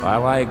I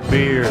like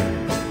beer.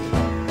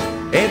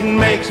 It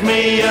makes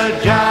me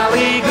a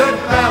jolly good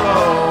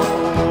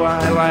fellow.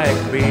 I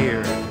like beer.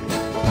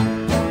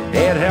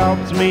 It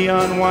helps me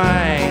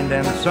unwind,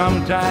 and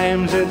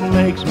sometimes it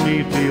makes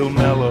me feel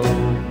mellow.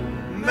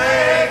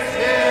 Makes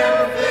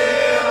him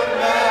feel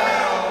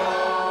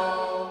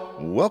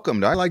mellow.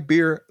 Welcome to I Like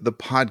Beer, the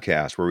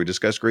podcast, where we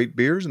discuss great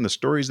beers and the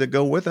stories that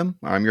go with them.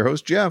 I'm your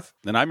host, Jeff.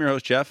 And I'm your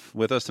host, Jeff.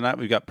 With us tonight,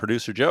 we've got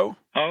producer Joe.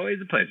 Always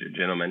a pleasure,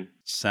 gentlemen.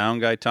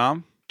 Sound guy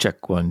Tom.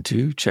 Check 1,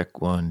 2,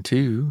 check 1,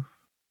 2.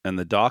 And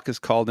the doc is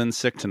called in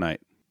sick tonight.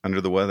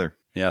 Under the weather.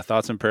 Yeah,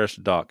 thoughts and prayers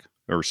to Doc.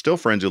 We're still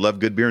friends who love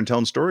good beer and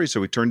telling stories,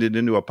 so we turned it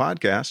into a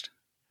podcast.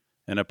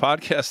 And a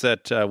podcast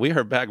that we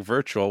are back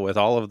virtual with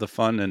all of the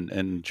fun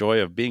and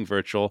joy of being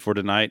virtual for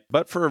tonight,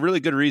 but for a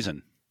really good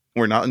reason.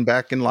 We're not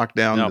back in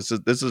lockdown. No.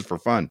 This is for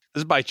fun.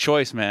 This is by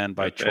choice, man,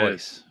 by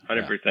choice.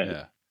 100%.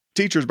 Yeah.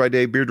 Teachers by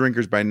day, beer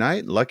drinkers by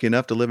night. Lucky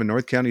enough to live in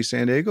North County,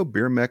 San Diego,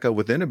 beer mecca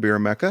within a beer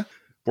mecca.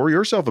 Pour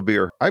yourself a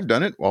beer. I've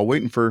done it while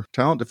waiting for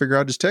Talent to figure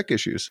out his tech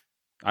issues.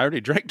 I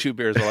already drank 2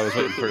 beers while I was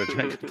waiting for it to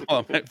drink.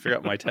 Well, I might figure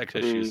out my tech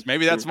issues.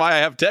 Maybe that's why I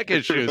have tech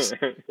issues.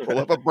 Pull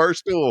up a bar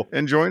stool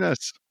and join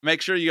us.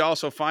 Make sure you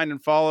also find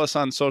and follow us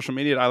on social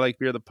media at I Like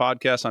Beer, the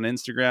podcast on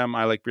Instagram,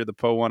 I Like Beer, the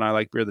Po one, I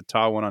Like Beer, the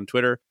Ta one on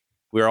Twitter.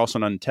 We're also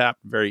on Untapped,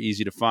 very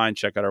easy to find.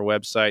 Check out our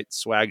website,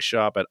 swag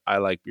shop at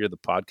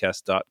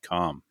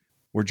ilikebeerthepodcast.com.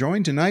 We're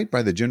joined tonight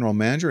by the general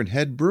manager and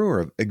head brewer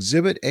of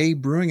Exhibit A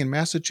Brewing in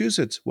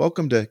Massachusetts.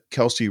 Welcome to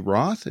Kelsey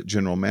Roth,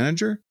 general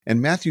manager, and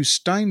Matthew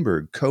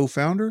Steinberg,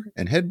 co-founder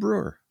and head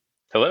brewer.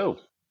 Hello.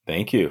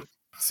 Thank you.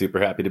 Super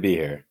happy to be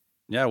here.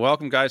 Yeah,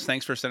 welcome, guys.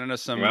 Thanks for sending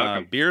us some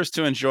beers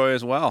to enjoy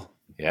as well.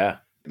 Yeah.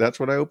 That's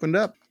what I opened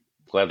up.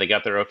 Glad they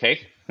got there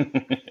okay.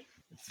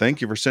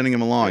 Thank you for sending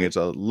them along. It's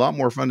a lot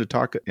more fun to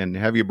talk and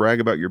have you brag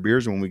about your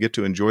beers when we get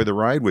to enjoy the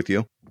ride with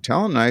you.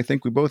 Talent and I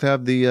think we both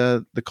have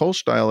the Kolsch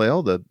style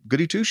ale, the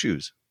Goody Two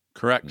Shoes.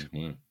 Correct.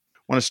 Mm-hmm.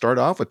 Want to start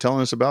off with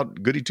telling us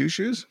about Goody Two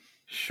Shoes?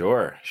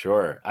 Sure.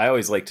 I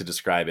always like to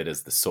describe it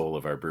as the soul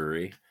of our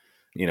brewery.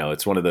 You know,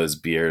 it's one of those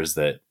beers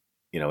that,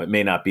 you know, it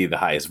may not be the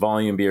highest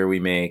volume beer we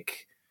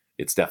make.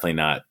 It's definitely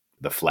not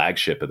the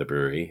flagship of the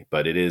brewery,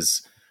 but it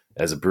is,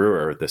 as a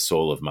brewer, the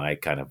soul of my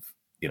kind of,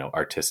 you know,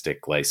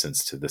 artistic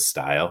license to the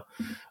style.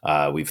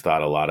 We've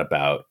thought a lot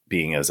about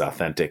being as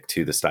authentic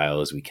to the style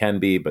as we can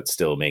be, but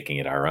still making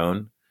it our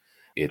own.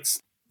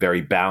 It's very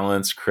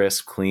balanced,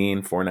 crisp,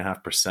 clean,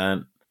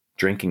 4.5%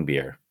 drinking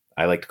beer.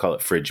 I like to call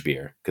it fridge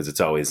beer because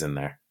it's always in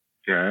there.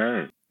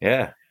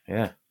 Yeah.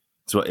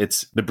 So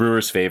it's the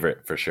brewer's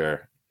favorite for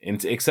sure.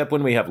 Except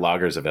when we have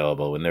lagers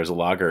available. When there's a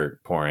lager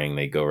pouring,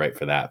 they go right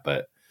for that.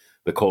 But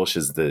the Kolsch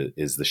is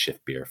the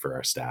shift beer for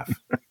our staff.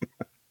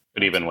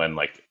 But even when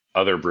like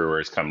other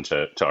brewers come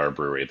to our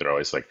brewery, they're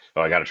always like,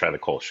 "Oh, I got to try the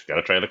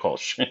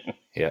Kolsch."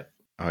 Yeah,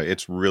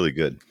 it's really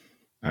good.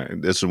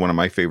 This is one of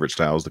my favorite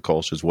styles, the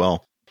Kolsch as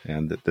well.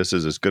 And this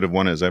is as good of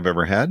one as I've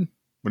ever had.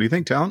 What do you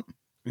think, Talent?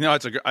 No,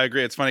 I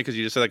agree. It's funny because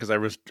you just said that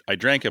because I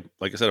drank it,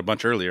 like I said, a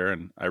bunch earlier,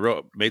 and I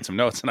made some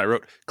notes, and I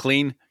wrote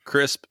clean,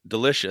 crisp,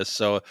 delicious.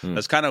 So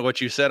that's kind of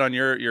what you said on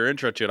your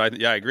intro to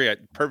it. I agree.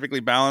 Perfectly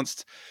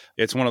balanced.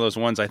 It's one of those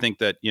ones I think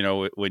that, you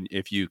know,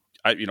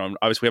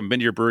 obviously we haven't been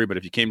to your brewery, but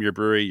if you came to your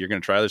brewery, you're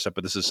going to try other stuff.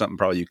 But this is something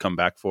probably you come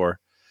back for,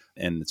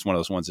 and it's one of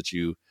those ones that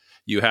you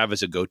have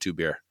as a go-to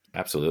beer.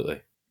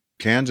 Absolutely.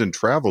 Cans and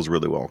travels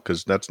really well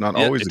because that's not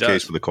always the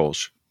case with the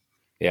Kolsch.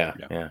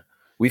 Yeah.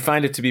 We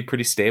find it to be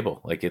pretty stable.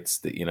 Like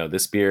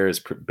this beer has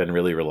been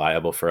really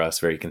reliable for us,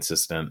 very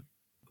consistent.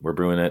 We're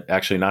brewing it,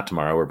 actually not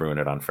tomorrow, we're brewing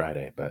it on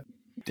Friday, but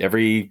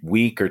every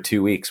week or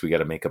 2 weeks, we got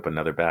to make up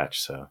another batch.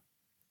 So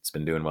it's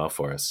been doing well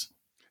for us.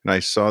 And I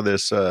saw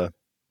this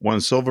won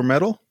silver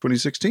medal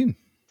 2016.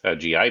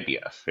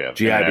 GIBF. Yeah.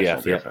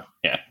 GIBF.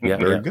 Yeah.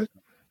 Very good.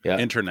 Yeah.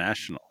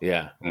 International.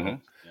 Yeah. Mm-hmm.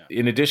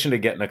 In addition to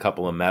getting a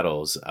couple of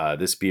medals,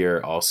 this beer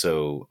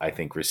also, I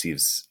think,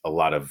 receives a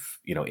lot of,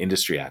 you know,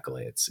 industry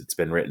accolades. It's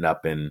been written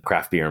up in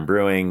Craft Beer and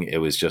Brewing. It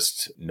was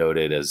just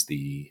noted as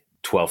the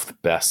 12th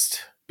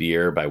best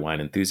beer by Wine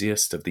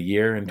Enthusiast of the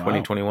year in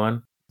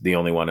 2021. The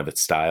only one of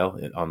its style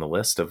on the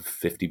list of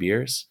 50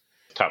 beers.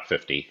 Top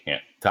 50, yeah.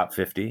 Top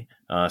 50.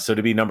 So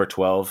to be number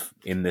 12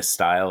 in this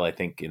style, I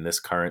think in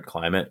this current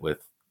climate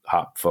with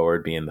hop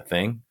forward being the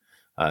thing,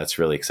 it's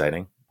really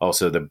exciting.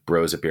 Also, the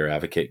Bros at Beer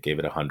Advocate gave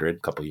it 100 a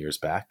couple years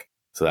back.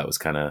 So that was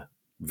kind of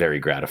very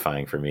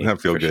gratifying for me. That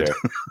felt good.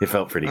 Sure. It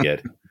felt pretty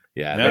good.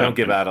 Yeah, they don't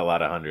give out a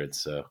lot of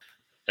hundreds. So.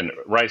 And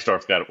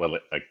Reisdorf got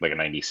like a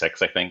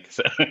 96, I think.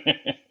 So.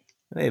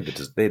 They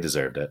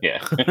deserved it.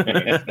 Yeah.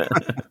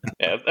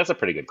 Yeah, that's a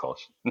pretty good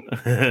Kolsch.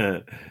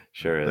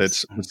 Sure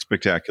is. It's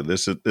spectacular.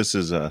 This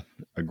is a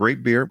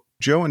great beer.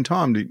 Joe and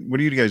Tom, what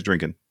are you guys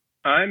drinking?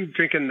 I'm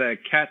drinking the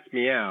Cat's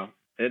Meow.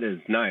 It is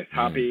nice.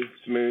 Hoppy,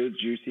 smooth,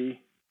 juicy.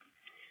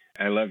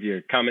 I love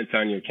your comments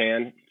on your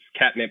can. It's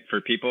catnip for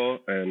people,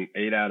 and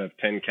 8 out of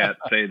 10 cats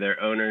say their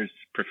owners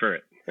prefer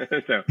it.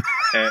 So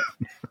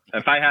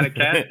if I had a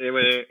cat, it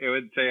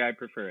would say I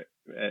prefer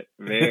it.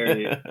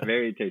 Very,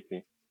 very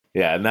tasty.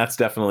 Yeah, and that's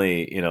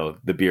definitely, you know,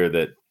 the beer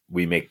that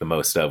we make the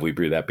most of. We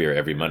brew that beer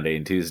every Monday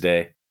and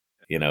Tuesday.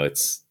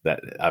 it's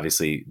that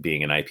obviously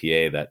being an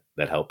IPA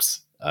that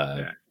helps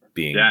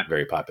being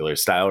very popular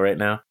style right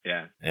now.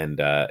 Yeah. And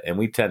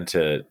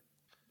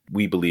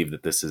we believe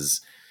that this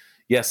is,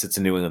 yes, it's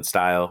a New England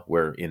style.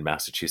 We're in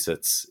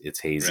Massachusetts. It's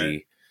hazy.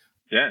 Right.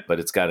 Yeah. But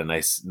it's got a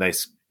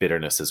nice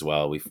bitterness as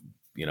well.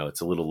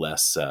 It's a little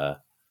less, I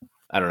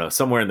don't know,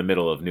 somewhere in the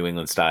middle of New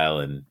England style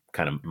and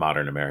kind of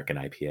modern American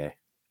IPA.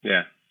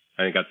 Yeah.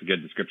 I think that's a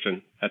good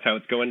description. That's how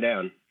it's going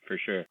down for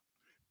sure.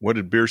 What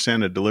did Beer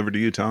Santa deliver to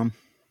you, Tom?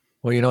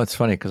 Well, it's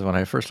funny because when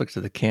I first looked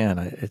at the can,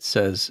 it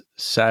says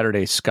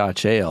Saturday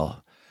Scotch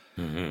Ale.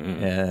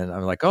 Mm-hmm. And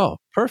I'm like, oh,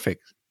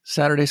 perfect.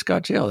 Saturday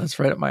Scotch Ale. That's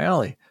right up my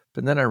alley.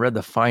 But then I read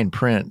the fine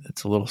print.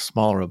 It's a little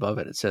smaller above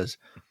it. It says,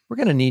 we're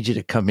going to need you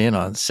to come in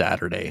on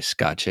Saturday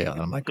Scotch Ale.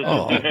 And I'm like,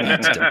 oh,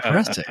 that's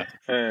depressing.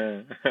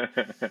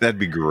 That'd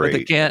be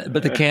great.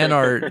 But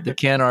the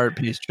can art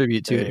pays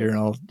tribute to it here, and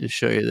I'll just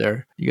show you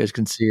there. You guys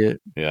can see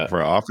it. Yeah.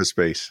 For Office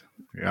Space.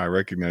 Yeah, I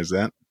recognize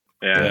that.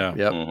 Yeah.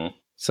 Yep. Mm-hmm.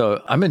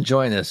 So I'm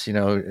enjoying this.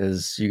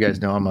 As you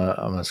guys know, I'm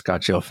a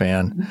Scotch Ale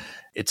fan.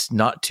 It's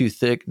not too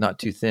thick, not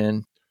too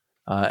thin.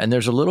 And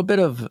there's a little bit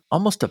of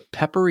almost a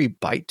peppery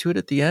bite to it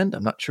at the end.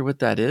 I'm not sure what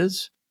that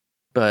is,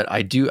 but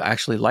I do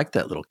actually like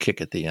that little kick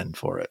at the end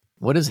for it.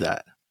 What is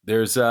that?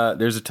 There's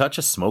a touch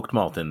of smoked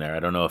malt in there. I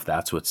don't know if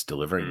that's what's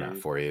delivering that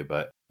for you,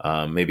 but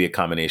maybe a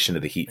combination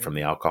of the heat from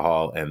the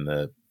alcohol and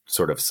the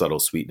sort of subtle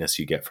sweetness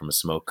you get from a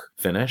smoke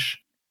finish.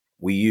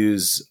 We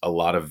use a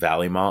lot of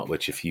Valley Malt,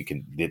 which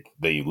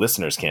the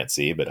listeners can't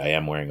see, but I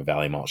am wearing a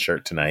Valley Malt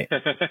shirt tonight.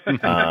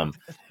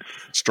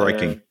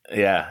 Striking.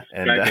 Yeah.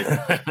 And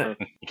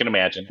You can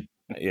imagine.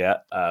 yeah,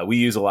 we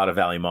use a lot of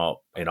Valley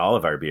Malt in all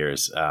of our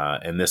beers.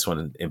 And this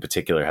one in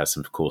particular has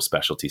some cool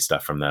specialty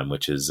stuff from them,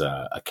 which is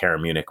a Cara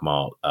Munich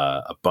malt,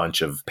 a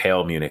bunch of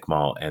pale Munich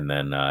malt, and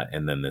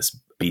then this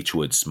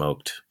Beechwood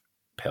smoked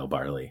pale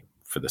barley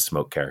for the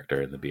smoke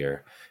character in the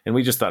beer. And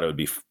we just thought it would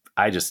be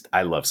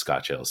I love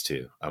Scotch ales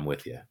too. I'm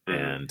with you.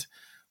 And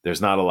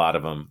there's not a lot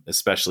of them,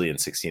 especially in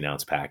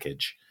 16-ounce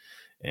package.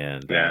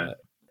 And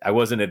I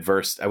wasn't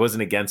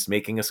against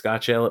making a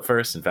Scotch ale at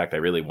first. In fact, I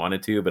really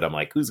wanted to, but I'm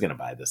like, who's going to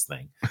buy this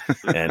thing?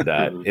 And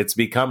it's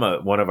become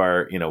one of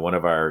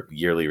our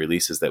yearly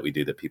releases that we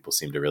do that people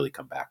seem to really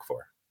come back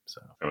for.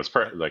 So It was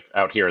like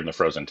out here in the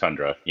frozen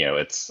tundra.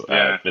 It's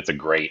a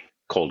great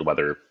cold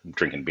weather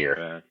drinking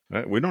beer.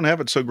 We don't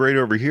have it so great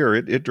over here.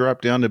 It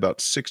dropped down to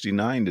about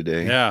 69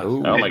 today. Yeah.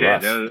 Ooh. Oh my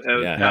gosh. It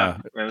was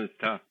tough. It was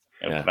tough.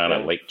 Put on a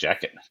light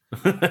jacket.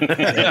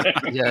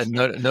 Yeah.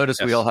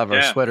 Notice we all have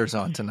our sweaters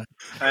on tonight.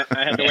 I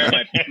had to wear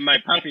my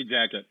puffy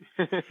jacket.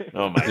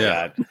 Oh my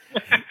God.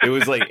 It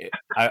was like,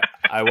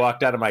 I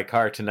walked out of my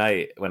car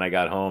tonight when I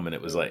got home and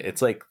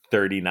it's like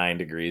 39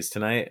 degrees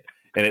tonight.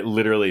 And it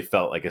literally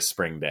felt like a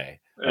spring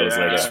day. I was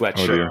like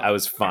sweatshirt. I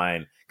was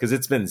fine. Cause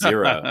it's been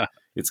zero.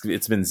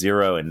 It's been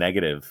 0 and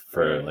negative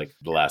for like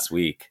the last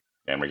week.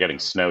 And we're getting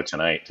snow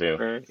tonight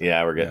too.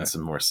 Yeah. We're getting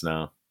some more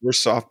snow. We're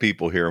soft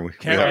people here. Oh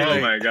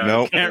my God.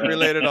 Nope. Can't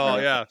relate at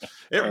all. Yeah.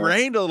 It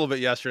rained a little bit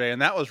yesterday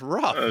and that was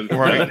rough.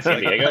 Right.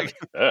 San Diego.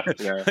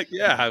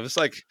 I was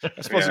like, I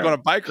was supposed to go on a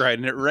bike ride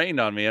and it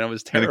rained on me and it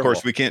was terrible. And of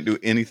course, we can't do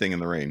anything in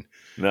the rain.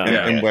 No.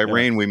 And by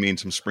rain, we mean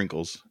some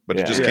sprinkles, but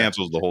it just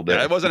cancels the whole day.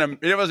 Yeah, it wasn't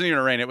even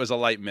a rain. It was a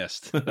light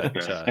mist. But,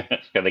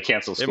 They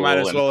cancel school. it might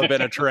as well have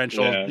been a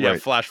torrential, Right.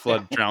 flash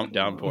flood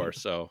downpour.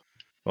 So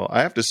Well,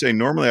 I have to say,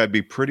 normally I'd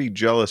be pretty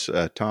jealous,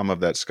 Tom, of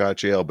that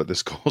Scotch ale, but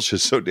this Kolsch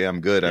is so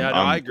damn good. I'm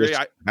I agree.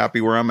 just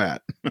happy where I'm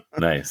at.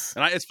 Nice.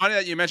 And it's funny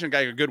that you mentioned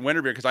like a good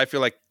winter beer because I feel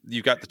like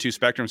you've got the two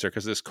spectrums here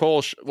because this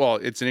Kolsch, well,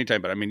 it's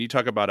anytime, but I mean, you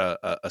talk about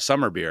a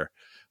summer beer,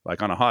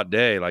 like on a hot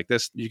day like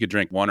this, you could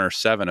drink 1 or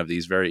 7 of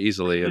these very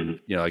easily. And,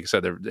 like I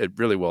said, they're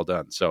really well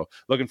done. So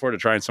looking forward to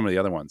trying some of the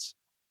other ones.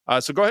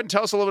 So go ahead and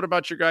tell us a little bit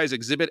about your guys'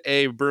 Exhibit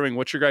A Brewing.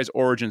 What's your guys'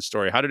 origin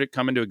story? How did it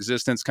come into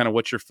existence? Kind of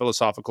what's your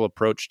philosophical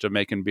approach to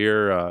making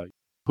beer?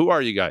 Who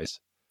are you guys?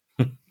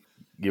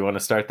 You want to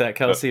start that,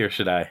 Kelsey, or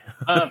should I?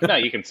 No,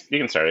 you can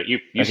start it.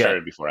 You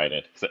started before I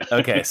did. So.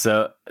 Okay,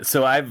 so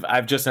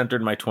I've just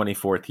entered my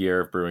 24th year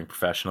of brewing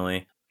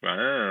professionally.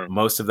 Wow.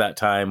 Most of that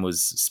time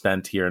was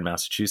spent here in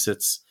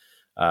Massachusetts,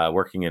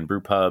 working in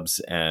brew pubs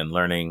and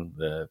learning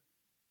the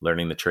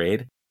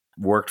trade.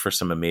 Worked for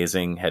some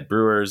amazing head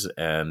brewers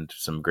and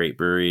some great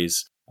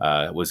breweries.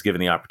 Was given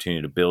the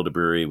opportunity to build a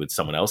brewery with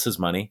someone else's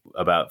money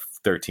about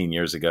 13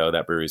 years ago.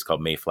 That brewery is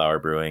called Mayflower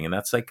Brewing. And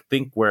that's I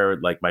think where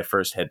my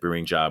first head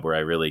brewing job where I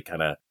really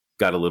kind of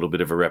got a little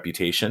bit of a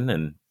reputation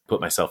and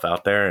put myself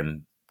out there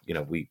and,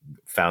 we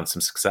found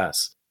some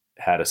success.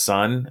 Had a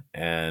son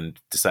and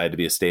decided to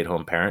be a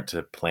stay-at-home parent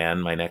to plan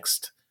my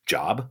next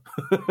job.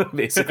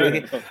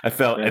 Basically, I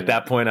felt at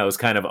that point I was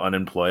kind of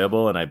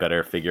unemployable and I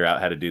better figure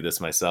out how to do this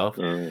myself.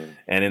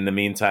 And in the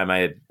meantime,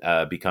 I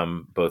had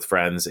become both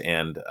friends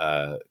and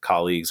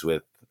colleagues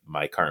with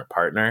my current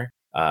partner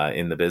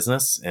in the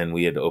business. And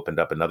we had opened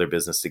up another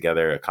business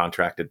together, a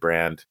contracted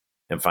brand.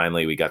 And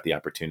finally, we got the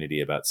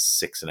opportunity about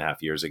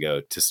 6.5 years ago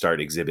to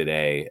start Exhibit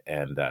A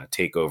and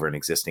take over an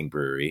existing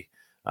brewery.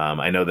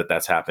 I know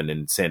that's happened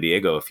in San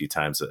Diego a few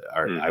times.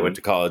 I went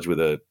to college with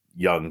a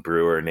young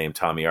brewer named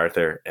Tommy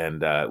Arthur.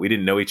 And we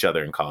didn't know each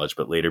other in college,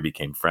 but later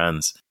became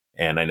friends.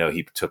 And I know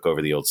he took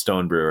over the old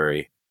Stone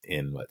Brewery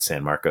in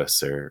San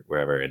Marcos or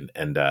wherever.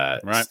 And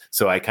Right.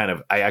 So I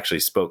actually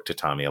spoke to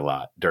Tommy a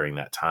lot during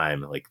that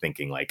time, like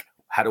thinking like,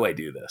 how do I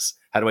do this?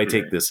 How do I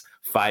take this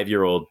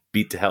 5-year-old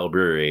beat to hell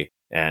brewery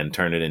and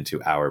turn it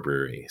into our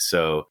brewery?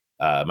 So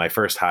my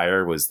first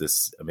hire was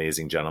this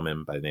amazing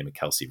gentleman by the name of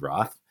Kelsey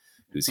Roth,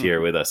 who's here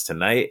with us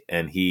tonight.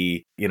 And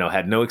he,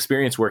 had no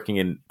experience working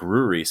in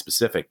brewery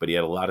specific, but he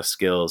had a lot of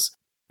skills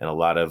and a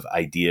lot of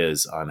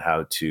ideas on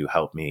how to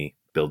help me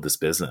build this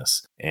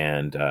business.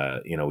 And,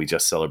 we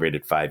just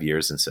celebrated 5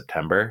 years in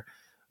September,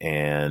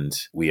 and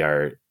we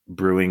are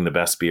brewing the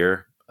best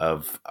beer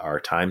of our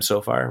time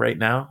so far right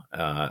now.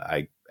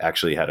 I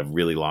actually had a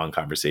really long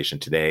conversation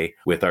today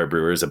with our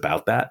brewers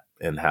about that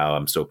and how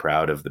I'm so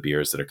proud of the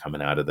beers that are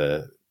coming out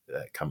of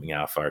coming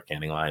off our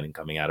canning line and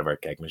coming out of our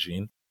keg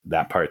machine.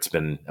 That part's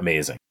been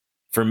amazing.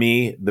 For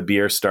me, the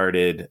beer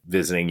started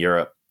visiting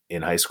Europe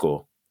in high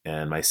school,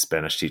 and my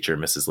Spanish teacher,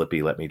 Mrs.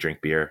 Lippy, let me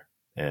drink beer.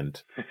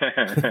 And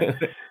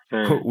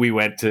we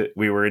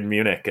were in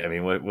Munich. I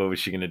mean, what was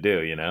she going to do,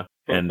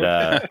 And,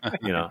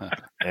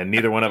 and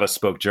neither one of us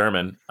spoke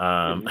German.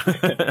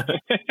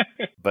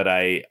 But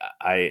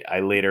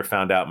I later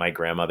found out my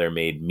grandmother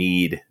made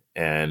mead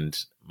and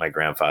my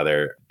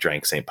grandfather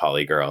drank St.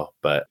 Pauli Girl,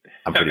 but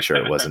I'm pretty sure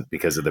it wasn't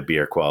because of the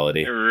beer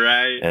quality.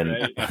 Right.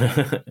 And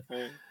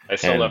I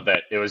still love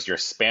that it was your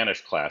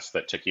Spanish class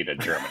that took you to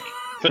Germany.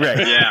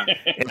 Right. Yeah.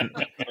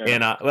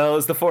 And it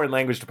was the foreign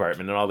language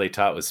department, and all they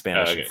taught was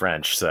Spanish and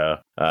French. So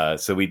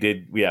we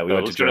did. Yeah, we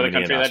went to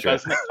Germany and Austria.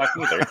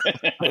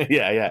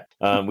 Yeah.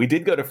 We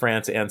did go to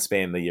France and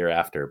Spain the year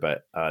after,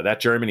 but that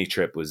Germany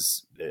trip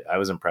I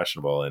was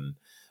impressionable, and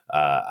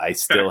I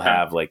still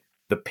have like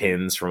the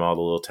pins from all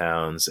the little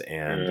towns,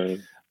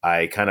 and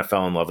I kind of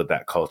fell in love with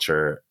that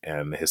culture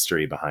and the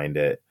history behind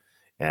it.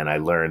 And I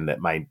learned that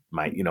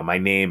my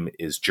name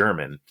is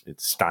German.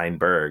 It's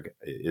Steinberg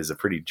is a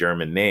pretty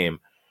German name,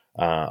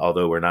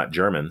 although we're not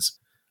Germans.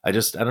 I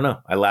don't know.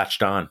 I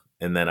latched on,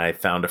 and then I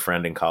found a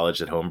friend in college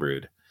that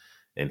homebrewed,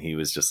 and he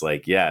was just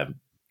like, "Yeah,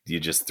 you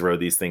just throw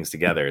these things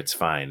together. It's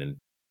fine, and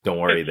don't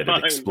worry that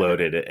it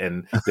exploded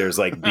and there's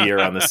like beer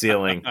on the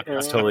ceiling.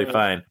 It's totally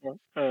fine."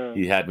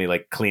 He had me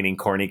like cleaning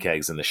corny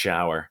kegs in the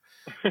shower.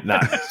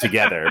 Not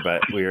together,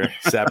 but we were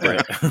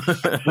separate.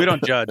 We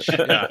don't judge.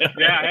 Yeah.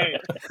 Hey.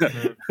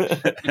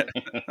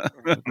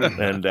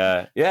 And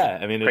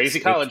I mean, crazy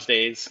college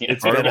days.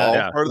 It's part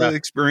of the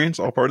experience,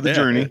 all part of the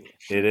journey.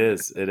 It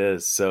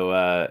is.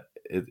 So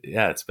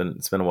it's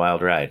been a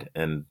wild ride,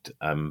 and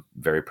I'm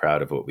very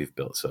proud of what we've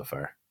built so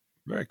far.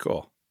 Very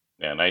cool.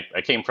 And I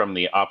came from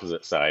the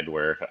opposite side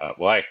where,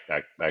 I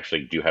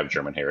actually do have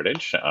German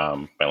heritage.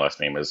 My last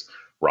name is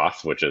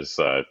Roth, which is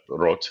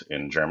Roth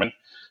in German.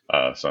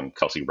 So I'm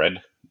Kelsey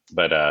Red.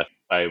 But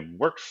I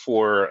worked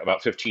for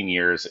about 15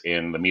 years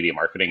in the media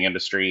marketing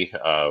industry,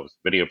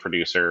 video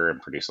producer,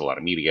 and produced a lot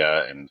of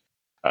media and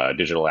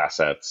digital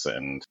assets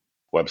and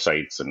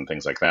websites and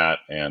things like that.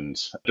 And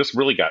just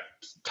really got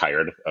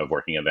tired of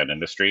working in that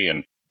industry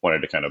and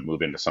wanted to kind of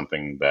move into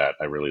something that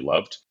I really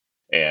loved,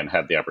 and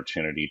had the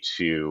opportunity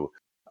to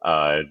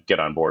get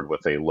on board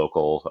with a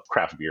local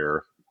craft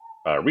beer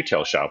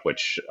retail shop,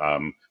 which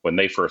when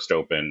they first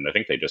opened, I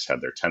think they just had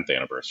their 10th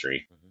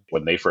anniversary.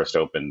 When they first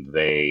opened,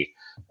 they,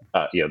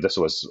 this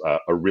was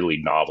a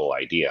really novel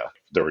idea.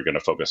 They were going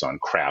to focus on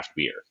craft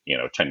beer.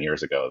 10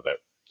 years ago,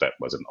 that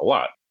wasn't a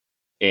lot.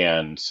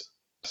 And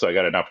so I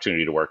got an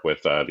opportunity to work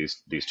with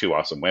these two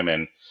awesome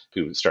women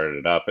who started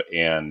it up,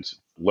 and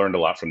learned a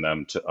lot from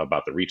them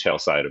about the retail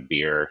side of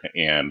beer,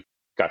 and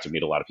got to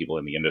meet a lot of people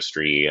in the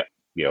industry,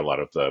 a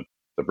lot of the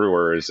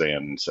brewers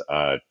and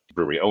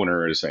brewery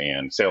owners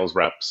and sales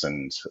reps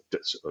and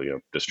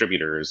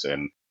distributors,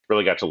 and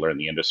really got to learn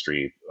the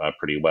industry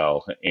pretty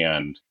well.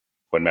 And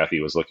when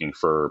Matthew was looking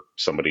for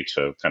somebody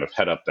to kind of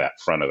head up that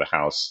front of the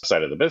house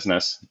side of the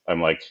business,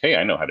 I'm like, hey,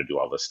 I know how to do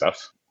all this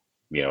stuff.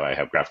 I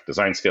have graphic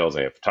design skills,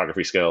 I have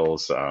photography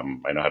skills,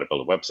 I know how to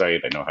build a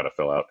website, I know how to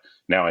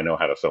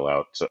fill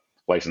out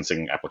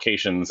licensing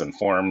applications and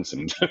forms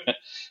and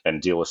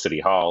and deal with City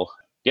Hall.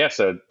 Yeah,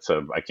 so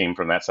I came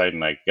from that side,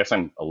 and I guess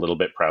I'm a little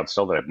bit proud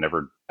still that I've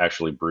never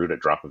actually brewed a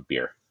drop of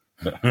beer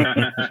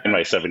in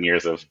my 7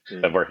 years of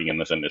working in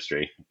this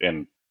industry.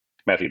 And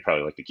Matthew would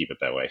probably like to keep it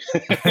that way.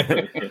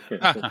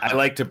 I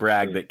like to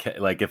brag that,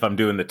 like, if I'm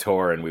doing the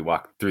tour and we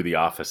walk through the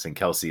office and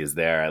Kelsey is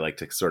there, I like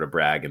to sort of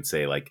brag and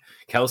say, like,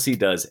 Kelsey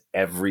does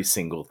every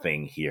single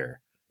thing here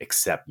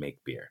except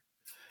make beer.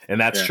 And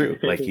that's true.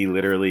 Like, he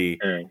literally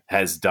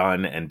has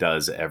done and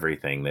does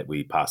everything that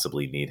we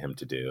possibly need him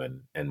to do,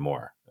 and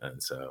more.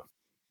 And so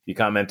you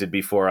commented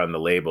before on the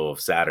label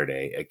of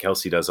Saturday.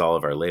 Kelsey does all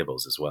of our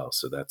labels as well.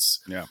 So that's,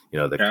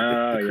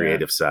 the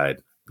creative side.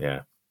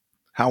 Yeah.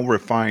 How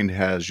refined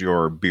has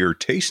your beer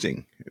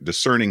tasting,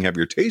 discerning, have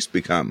your taste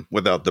become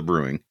without the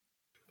brewing?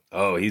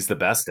 Oh, he's the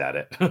best at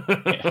it.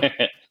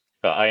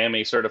 I am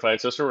a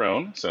certified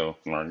Cicerone. So,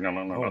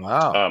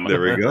 wow.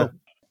 There we go.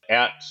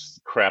 At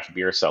Craft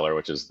Beer Cellar,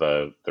 which is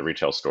the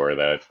retail store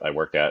that I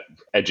worked at,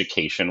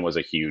 education was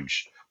a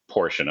huge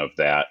portion of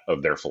that,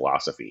 of their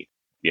philosophy.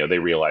 They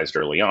realized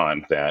early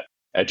on that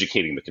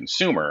educating the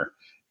consumer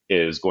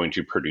is going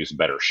to produce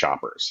better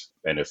shoppers.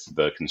 And if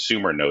the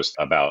consumer knows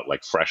about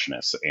like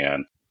freshness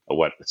and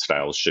what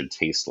styles should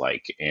taste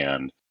like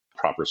and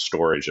proper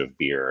storage of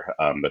beer,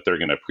 that they're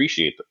going to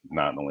appreciate,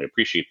 not only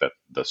appreciate that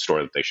the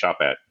store that they shop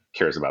at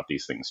cares about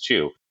these things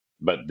too,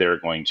 but they're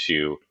going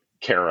to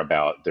care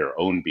about their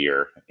own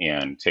beer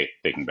and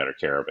taking better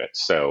care of it.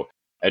 So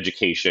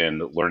education,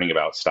 learning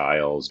about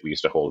styles. We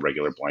used to hold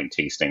regular blind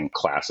tasting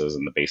classes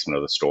in the basement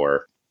of the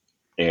store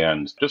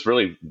and just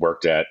really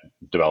worked at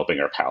developing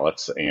our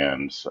palates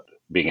and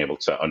being able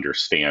to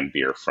understand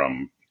beer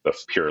from the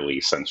purely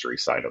sensory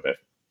side of it.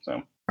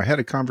 So I had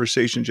a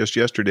conversation just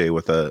yesterday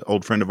with an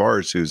old friend of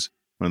ours who's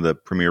one of the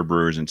premier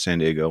brewers in San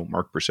Diego,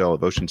 Mark Purcell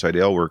of Oceanside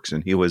Ale Works,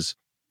 and he was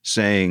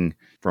saying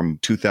from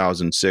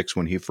 2006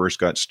 when he first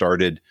got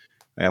started,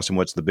 I asked him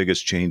what's the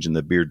biggest change in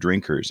the beer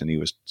drinkers, and he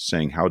was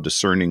saying how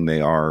discerning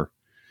they are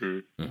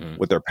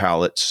with their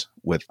palates,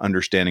 with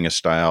understanding a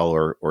style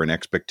or an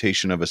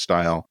expectation of a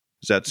style.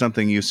 Is that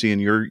something you see in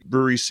your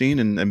brewery scene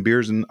and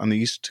beers on the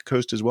East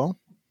Coast as well?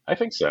 I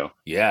think so.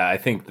 Yeah, I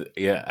think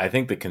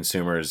the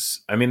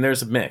consumers, I mean,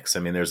 there's a mix. I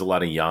mean, there's a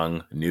lot of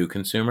young, new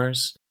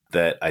consumers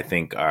that I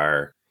think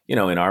are, in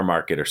our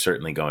market are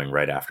certainly going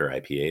right after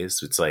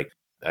IPAs. It's like,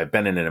 I've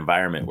been in an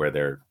environment where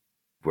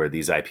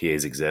these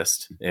IPAs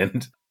exist, and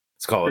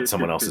let's call it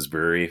someone else's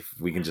brewery.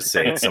 We can just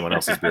say it's someone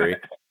else's brewery.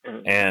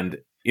 And,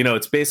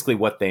 it's basically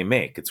what they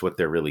make. It's what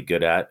they're really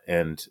good at.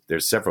 And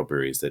there's several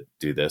breweries that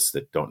do this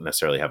that don't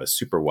necessarily have a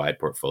super wide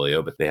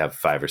portfolio, but they have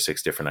 5 or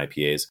 6 different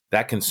IPAs.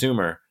 That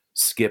consumer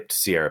skipped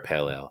Sierra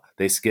Pale Ale.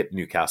 They skipped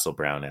Newcastle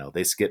Brown Ale.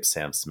 They skipped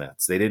Sam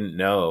Smith's. They didn't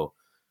know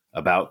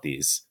about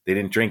these. They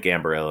didn't drink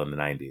Amber Ale in the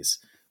 90s.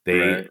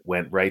 They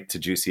went right to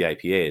juicy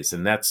IPAs,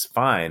 and that's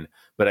fine.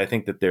 But I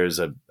think that there's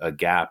a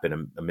gap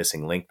and a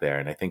missing link there.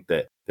 And I think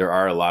that there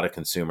are a lot of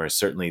consumers,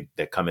 certainly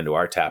that come into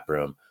our tap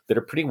room, that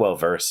are pretty well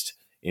versed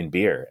in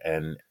beer,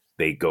 and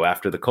they go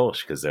after the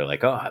Kolsch because they're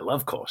like, oh, I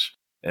love Kolsch.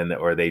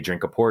 Or they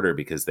drink a porter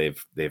because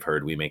they've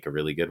heard we make a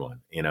really good one,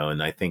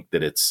 and I think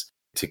that it's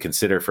to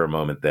consider for a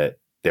moment that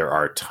there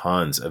are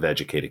tons of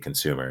educated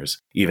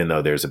consumers, even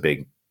though there's a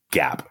big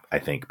gap, I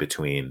think,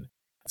 between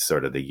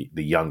sort of the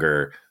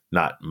younger,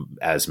 not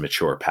as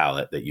mature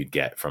palate that you'd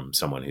get from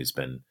someone who's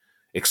been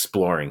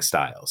exploring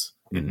styles.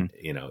 And,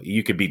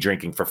 you could be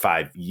drinking for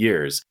 5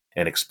 years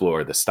and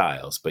explore the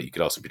styles, but you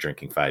could also be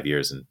drinking 5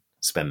 years and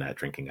spend that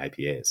drinking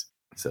IPAs.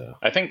 So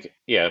I think,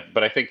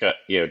 but I think that,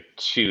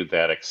 to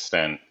that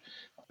extent,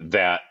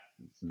 that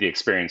the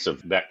experience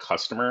of that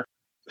customer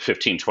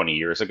 15, 20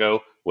 years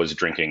ago was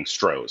drinking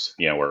Stroh's,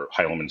 or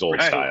Heileman's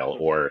Old Style,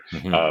 or,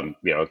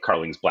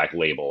 Carling's Black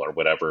Label, or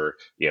whatever,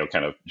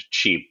 kind of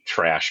cheap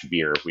trash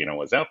beer,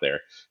 was out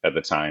there at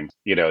the time,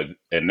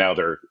 and now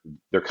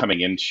they're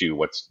coming into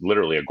what's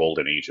literally a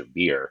golden age of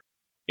beer.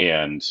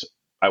 And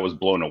I was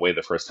blown away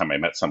the first time I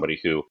met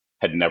somebody who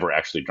had never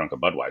actually drunk a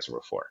Budweiser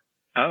before.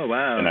 Oh,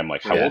 wow. And I'm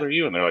like, how old are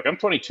you? And they're like, I'm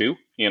 22,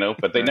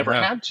 but they never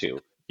had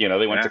to.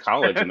 They went to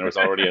college and there was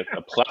already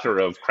a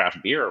plethora of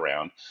craft beer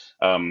around,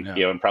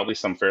 and probably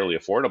some fairly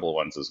affordable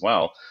ones as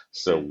well.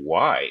 So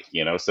why,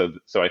 so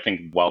I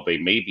think while they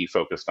may be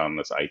focused on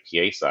this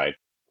IPA side,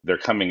 they're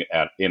coming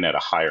in at a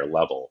higher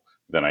level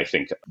than I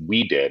think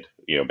we did,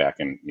 back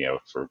in,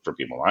 for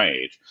people my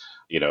age,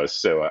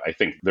 so I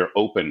think they're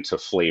open to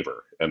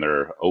flavor and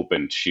they're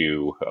open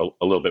to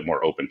a little bit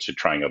more open to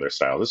trying other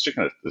styles. It's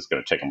going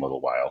to take them a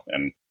little while,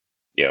 and,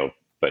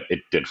 but it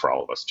did for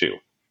all of us too.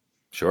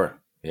 Sure.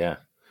 Yeah.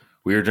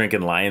 We were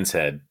drinking Lion's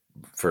Head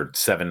for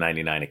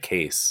 $7.99 a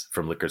case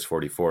from Liquors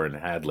 44 in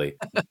Hadley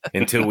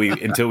until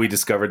we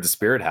discovered the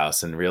Spirit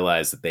House and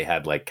realized that they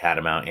had like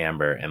Catamount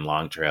Amber and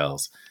Long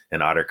Trails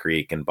and Otter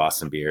Creek and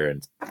Boston Beer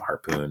and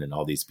Harpoon and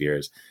all these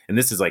beers. And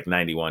this is like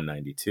 91,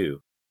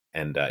 92.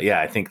 And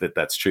I think that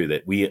that's true,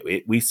 that we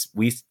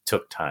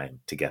took time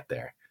to get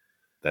there.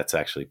 That's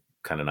actually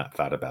kind of not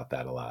thought about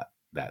that a lot,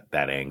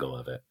 that angle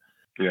of it.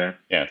 Yeah.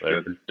 Yeah.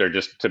 They're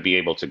just to be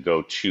able to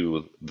go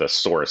to the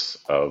source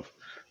of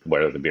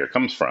where the beer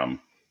comes from,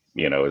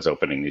 is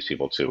opening these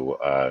people to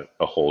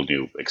a whole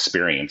new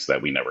experience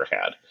that we never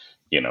had.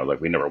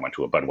 Like we never went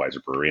to a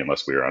Budweiser brewery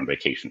unless we were on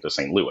vacation to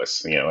St.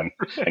 Louis, and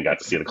got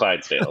to see the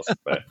Clydesdales.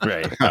 But,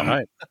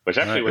 which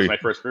actually was my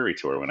first brewery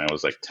tour when I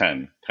was like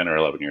 10 or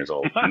 11 years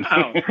old.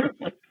 Wow.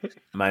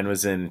 Mine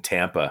was in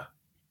Tampa.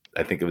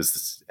 I think it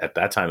was, at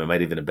that time, it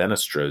might even have been a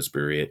Stroh's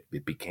brewery.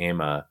 It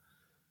became I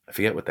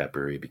forget what that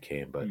brewery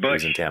became, but it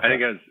was in Tampa. I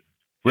think it was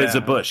Was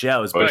it Bush? Yeah,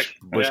 it was Bush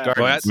Yeah.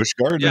 Gardens. Busch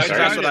Gardens. Yeah, Busch that's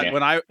Gardens, what yeah.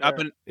 when I up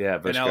in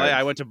Busch LA, Gardens.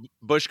 I went to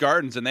Busch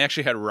Gardens and they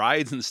actually had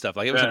rides and stuff.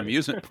 Like it was an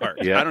amusement park.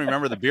 Yeah. I don't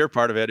remember the beer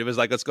part of it. It was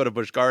like, let's go to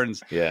Busch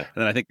Gardens. Yeah, And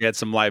then I think they had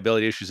some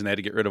liability issues and they had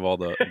to get rid of all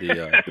the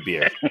the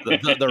beer.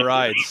 the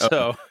rides.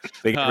 So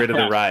They get rid of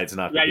the rides,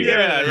 not the Yeah,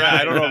 beer. yeah.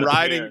 I don't know.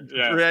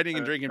 Yeah. Riding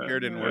and drinking beer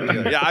didn't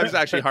work. Yeah, I was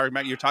actually hard.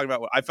 Matt, you're talking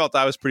about. I felt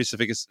I was pretty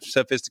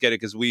sophisticated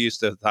because we used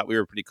to thought we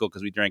were pretty cool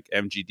because we drank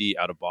MGD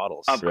out of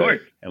bottles. Of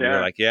course. And we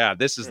were like, yeah,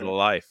 this is the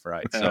life,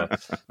 right? So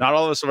not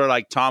all of us were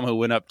like Tom, who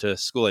went up to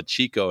school at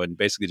Chico and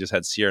basically just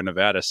had Sierra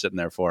Nevada sitting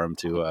there for him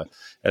to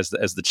as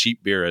the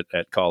cheap beer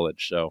at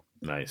college. So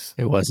Nice.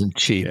 It wasn't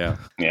cheap. yeah,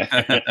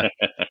 Yeah.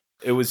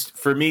 It was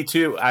for me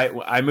too.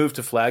 I moved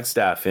to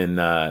Flagstaff in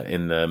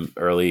the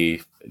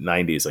early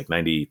 90s, like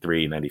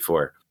 93,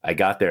 94. I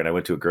got there and I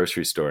went to a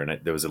grocery store and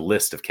there was a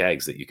list of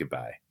kegs that you could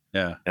buy.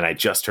 yeah. And I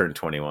just turned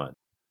 21.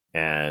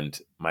 And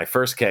my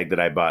first keg that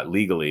I bought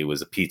legally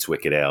was a Pete's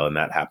Wicked Ale, and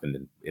that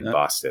happened in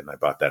Boston. I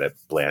bought that at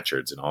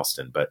Blanchard's in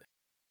Alston. But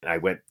I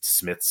went to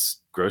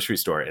Smith's grocery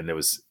store, and there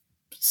was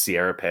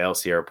Sierra Pale,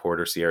 Sierra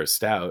Porter, Sierra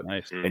Stout,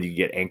 Nice. and you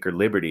get Anchor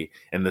Liberty.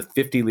 And the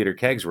 50-liter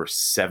kegs were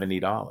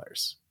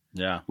 $70,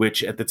 Yeah.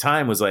 which at the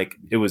time was like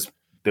there was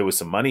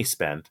some money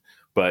spent,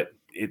 but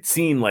it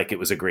seemed like it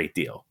was a great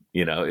deal.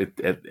 You know,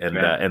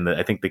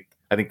 I think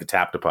the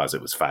tap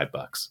deposit was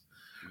 $5.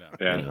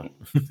 Yeah. You know?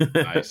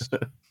 Nice.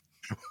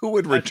 Who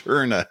would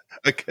return a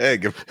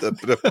keg if the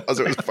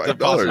deposit was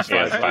 $5?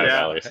 Yeah, it's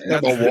 $5. I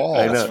have a wall.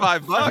 I know. That's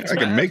 $5. I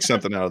can make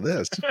something out of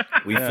this.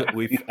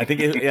 I think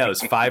it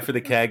was $5 for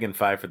the keg and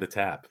 $5 for the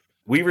tap.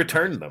 We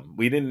returned them.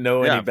 We didn't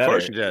know Yeah, any of better.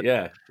 course you did.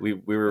 Yeah, we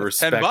were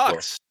That's respectful.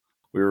 $10.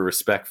 We were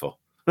respectful.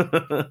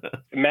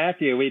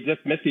 Matthew, we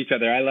just missed each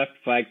other. I left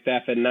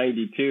Flagstaff in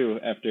 '92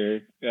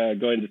 after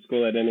going to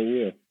school at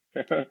NAU.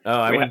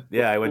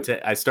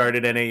 I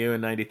started NAU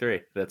in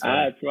 '93. That's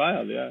right. It's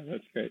wild. Yeah,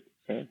 that's great.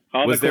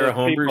 Yeah. Was there a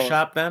homebrew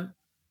shop then?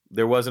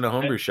 There wasn't a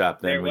homebrew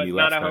shop then There when was you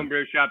not left. a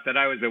homebrew shop that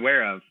I was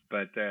aware of,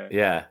 but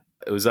Yeah,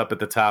 it was up at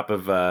the top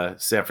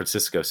of San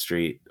Francisco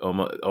Street,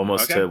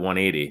 almost to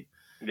 180.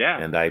 yeah.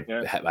 And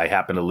I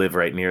happened to live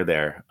right near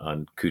there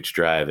on Cooch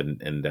Drive,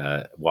 and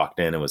walked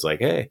in and was like,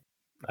 "Hey,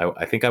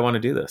 I think I want to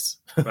do this."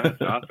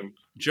 That's awesome.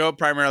 Joe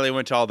primarily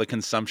went to all the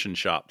consumption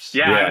shops.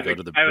 Yeah, He I would go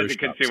to the I brew was a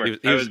shops. consumer.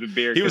 He I was was a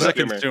beer. he was a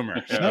consumer.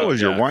 consumer. That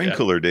was your wine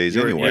cooler days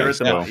anyway. You're at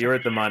so-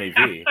 the Monty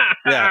V.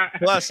 Yeah.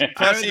 Plus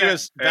was he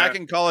was back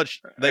in college.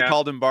 They Yeah.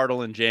 called him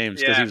Bartle and James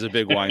because he was a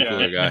big wine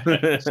cooler guy.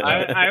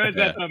 I was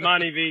at the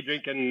Monty V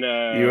drinking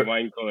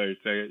wine coolers.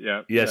 So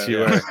yeah. Yes,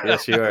 you are.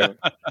 Yes, you are.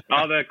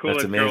 All the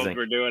coolest girls amazing.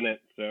 were doing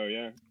it. So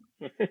yeah.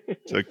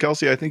 So,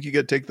 Kelsey, I think you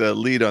get to take the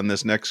lead on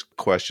this next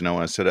question I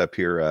want to set up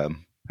here.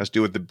 Has to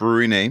do with the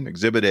brewery name,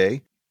 Exhibit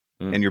A,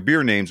 and your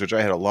beer names, which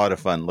I had a lot of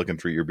fun looking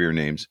through your beer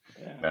names.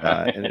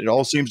 And it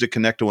all seems to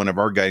connect to one of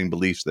our guiding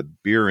beliefs that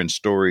beer and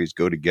stories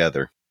go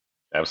together.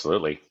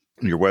 Absolutely.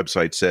 Your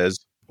website says,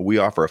 we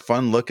offer a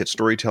fun look at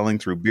storytelling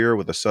through beer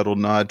with a subtle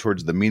nod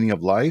towards the meaning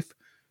of life.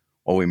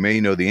 While we may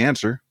know the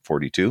answer,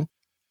 42,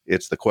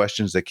 it's the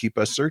questions that keep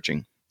us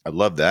searching. I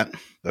love that.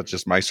 That's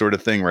just my sort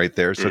of thing right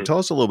there. So tell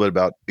us a little bit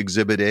about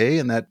Exhibit A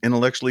and that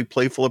intellectually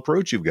playful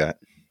approach you've got.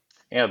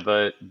 Yeah,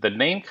 the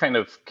name kind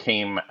of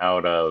came a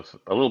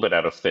little bit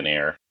out of thin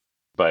air,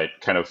 but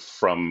kind of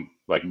from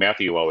like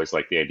Matthew always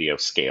liked the idea of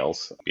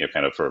scales,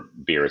 kind of for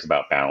beer is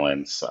about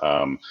balance,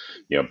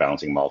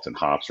 balancing malt and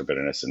hops for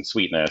bitterness and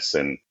sweetness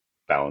and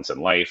balance in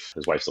life.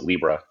 His wife's a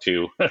Libra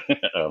too.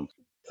 So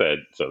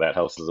that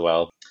helps as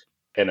well.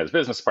 And his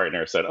business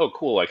partner said, oh,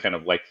 cool. I kind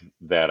of like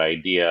that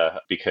idea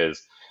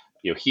because,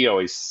 he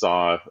always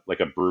saw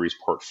like a brewery's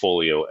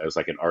portfolio as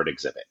like an art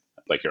exhibit,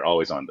 like you're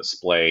always on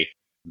display.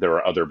 There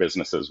are other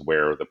businesses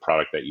where the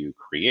product that you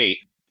create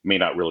may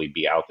not really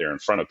be out there in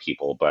front of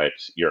people, but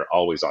you're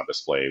always on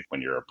display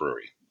when you're a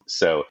brewery.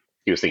 So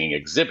he was thinking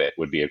exhibit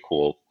would be a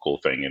cool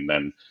thing. And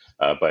then,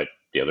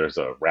 there's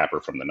a rapper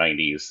from the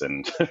 90s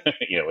and,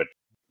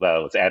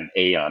 let's add an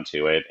A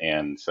onto it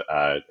and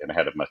it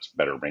had a much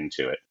better ring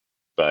to it.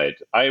 But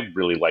I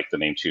really like the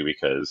name too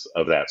because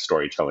of that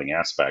storytelling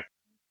aspect.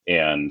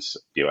 And,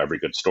 every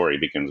good story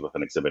begins with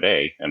an exhibit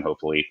A, and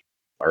hopefully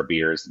our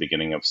beer is the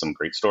beginning of some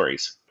great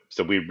stories.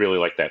 So we really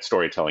like that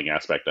storytelling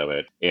aspect of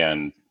it.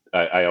 And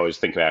I always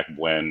think back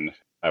when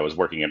I was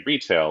working in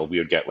retail, we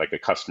would get like a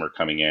customer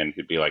coming in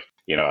who'd be like,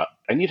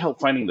 I need help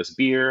finding this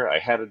beer.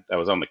 I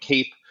was on the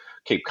Cape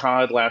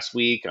Cod last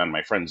week on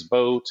my friend's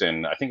boat,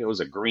 and I think it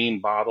was a green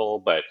bottle,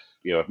 but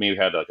it maybe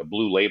had like a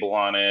blue label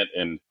on it.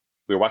 And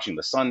we were watching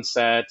the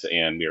sunset,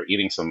 and we were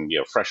eating some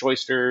fresh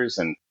oysters,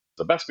 and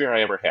the best beer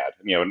I ever had.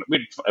 And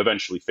we'd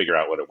eventually figure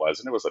out what it was,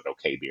 and it was an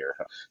okay beer,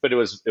 but it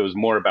was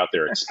more about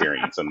their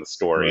experience and the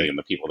story Right. and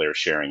the people they were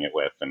sharing it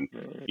with, and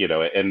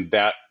and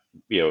that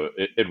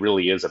it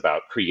really is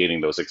about creating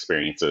those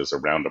experiences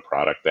around a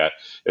product that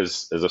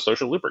is a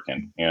social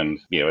lubricant, and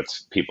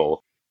it's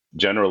people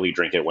generally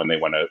drink it when they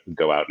want to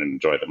go out and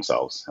enjoy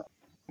themselves.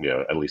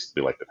 At least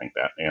we like to think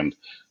that. And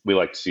we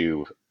like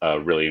to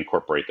really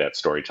incorporate that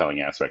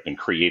storytelling aspect and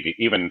create,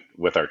 even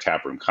with our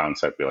taproom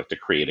concept, we like to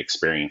create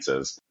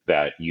experiences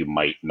that you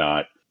might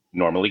not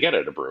normally get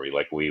at a brewery.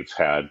 Like we've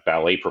had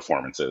ballet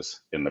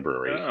performances in the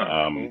brewery.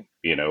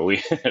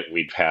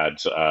 We've had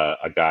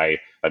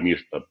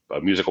a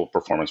musical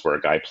performance where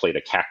a guy played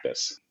a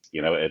cactus.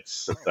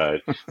 It's so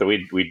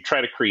we'd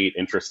try to create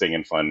interesting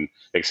and fun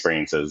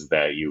experiences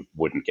that you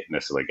wouldn't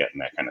necessarily get in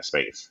that kind of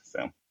space.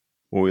 So,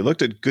 well, we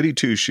looked at Goody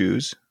Two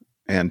Shoes,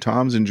 and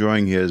Tom's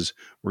enjoying his.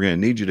 We're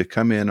going to need you to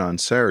come in on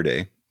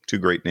Saturday. Two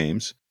great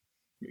names.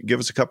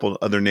 Give us a couple of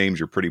other names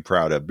you're pretty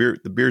proud of.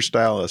 The beer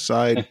style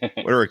aside,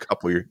 what are a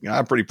couple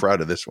I'm pretty proud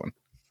of this one.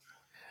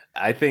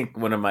 I think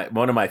one of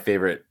my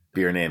favorite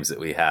beer names that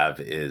we have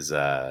is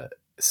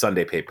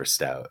Sunday Paper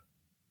Stout,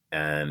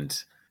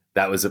 and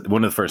that was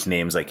one of the first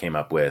names I came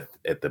up with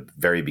at the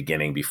very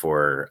beginning,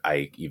 before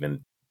I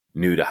even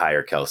knew to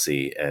hire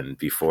Kelsey, and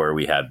before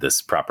we had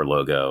this proper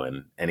logo,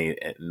 and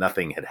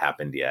nothing had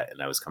happened yet,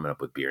 and I was coming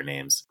up with beer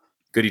names.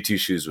 Goody Two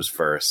Shoes was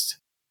first,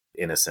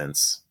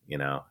 Innocence,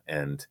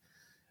 and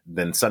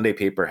then Sunday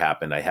Paper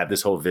happened. I had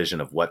this whole vision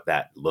of what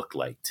that looked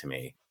like to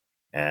me.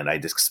 And I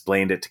just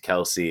explained it to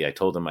Kelsey. I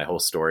told him my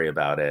whole story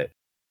about it.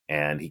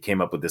 And he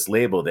came up with this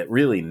label that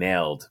really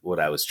nailed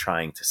what I was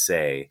trying to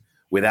say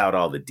without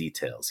all the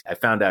details. I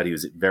found out he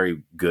was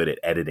very good at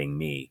editing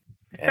me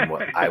and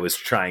what I was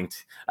trying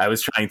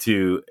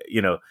to,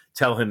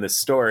 tell him this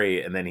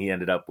story. And then he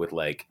ended up with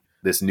like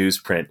this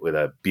newsprint with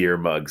a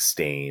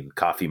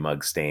coffee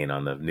mug stain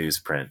on the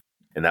newsprint.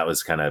 And that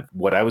was kind of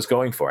what I was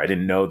going for. I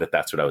didn't know that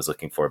that's what I was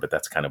looking for, but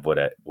that's kind of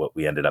what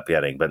we ended up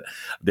getting. But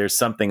there's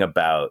something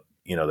about,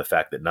 the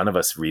fact that none of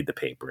us read the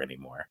paper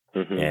anymore.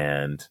 Mm-hmm.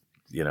 And,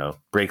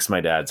 breaks my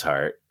dad's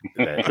heart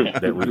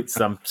that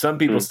some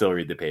people still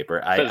read the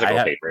paper.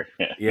 Physical paper.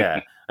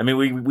 Yeah. I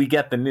mean, we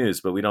get the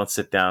news, but we don't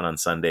sit down on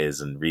Sundays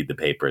and read the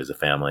paper as a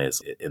family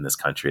in this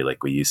country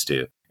like we used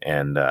to.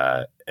 And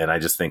I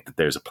just think that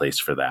there's a place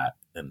for that.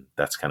 And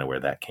that's kind of where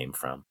that came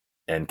from.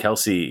 And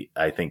Kelsey,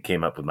 I think,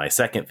 came up with my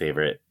second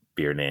favorite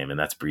beer name, and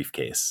that's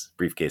Briefcase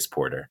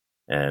Porter.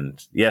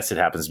 And yes, it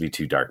happens to be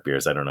two dark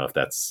beers. I don't know if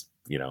that's,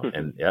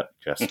 and yep,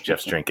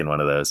 Jeff's drinking one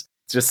of those.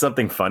 It's just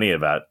something funny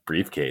about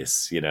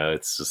Briefcase.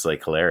 It's just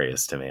like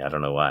hilarious to me. I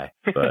don't know why,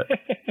 but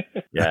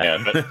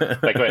yeah.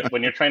 But like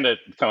when you're trying to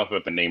come up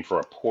with a name for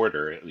a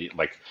porter,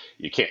 like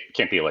you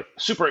can't be like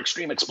super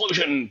extreme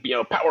explosion,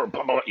 power,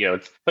 blah, blah,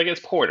 it's like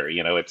it's porter.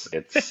 It's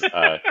it's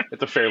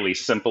a fairly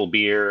simple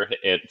beer.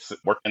 It's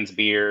workman's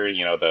beer.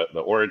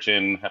 The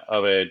origin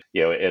of it.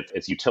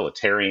 It's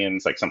utilitarian.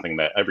 It's like something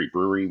that every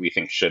brewery we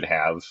think should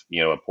have.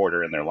 A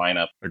porter in their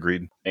lineup.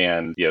 Agreed.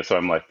 And so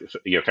I'm like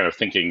kind of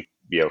thinking.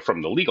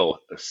 From the legal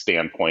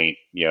standpoint,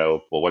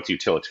 well, what's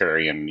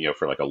utilitarian,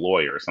 for like a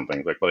lawyer or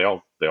something? Like,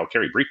 well, they all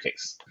carry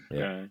briefcase.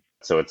 Yeah.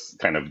 So it's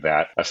kind of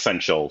that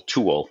essential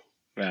tool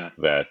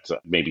that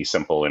may be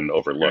simple and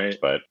overlooked,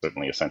 but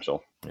certainly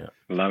essential. Yeah.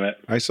 Love it.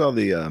 I saw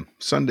the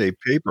Sunday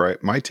Paper.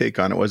 My take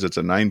on it was it's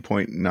a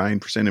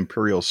 9.9%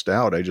 Imperial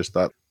Stout. I just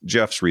thought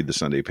Jeff's read the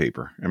Sunday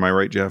Paper. Am I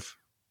right, Jeff?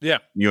 Yeah.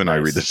 You and I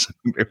read this,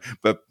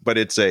 but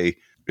it's a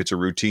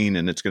routine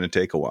and it's going to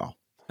take a while.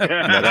 And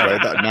that's what I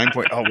thought. 9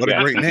 point. Oh, what a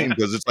great name,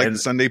 because it's like the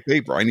Sunday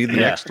Paper. I need the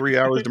next 3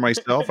 hours to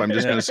myself. I'm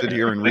just going to sit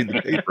here and read the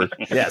paper.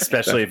 Yeah,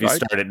 especially if you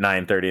start at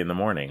 9:30 in the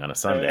morning on a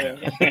Sunday.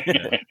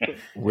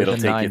 It'll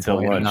take you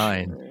till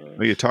lunch.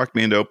 Well, you talked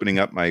me into opening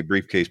up my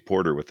Briefcase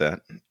Porter with that.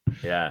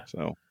 Yeah.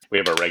 So we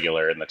have a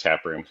regular in the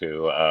tap room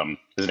who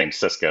his name's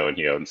Cisco, and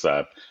he owns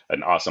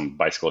an awesome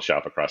bicycle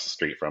shop across the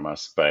street from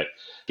us. But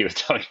he was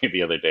telling me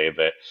the other day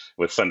that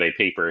with Sunday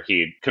Paper,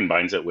 he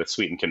combines it with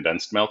sweetened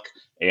condensed milk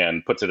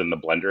and puts it in the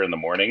blender in the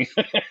morning.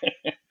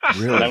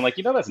 Really? And I'm like,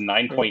 that's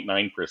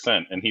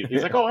 9.9%. And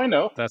he's like, oh, I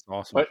know. That's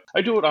awesome. But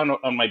I do it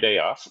on my day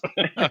off.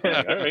 All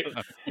right.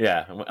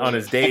 Yeah. On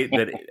his days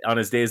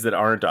that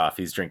aren't off,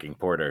 he's drinking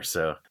porter.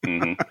 So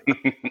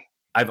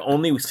I've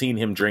only seen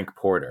him drink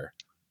porter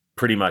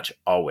pretty much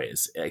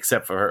always,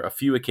 except for a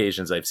few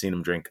occasions I've seen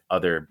him drink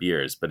other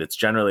beers, but it's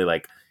generally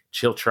like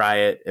he'll try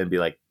it and be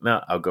like,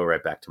 no, I'll go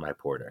right back to my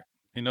porter.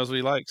 He knows what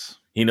he likes.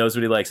 He knows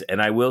what he likes.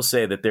 And I will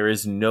say that there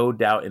is no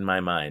doubt in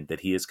my mind that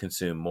he has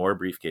consumed more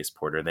Briefcase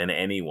Porter than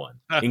anyone,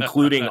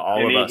 including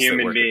all of us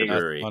that work at the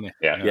brewery.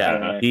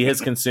 Yeah. He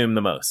has consumed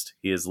the most.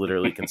 He has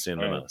literally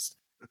consumed the most.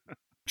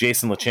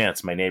 Jason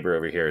LaChance, my neighbor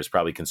over here, has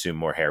probably consumed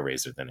more hair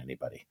razor than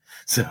anybody.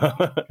 So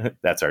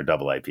that's our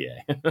double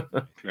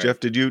IPA. Jeff,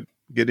 did you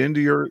get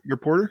into your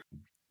porter?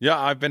 Yeah,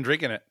 I've been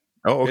drinking it.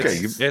 Oh, okay.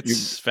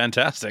 It's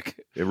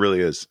fantastic. It really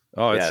is.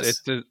 Oh,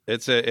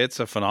 it's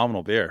a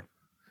phenomenal beer.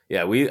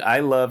 Yeah,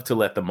 I love to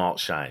let the malt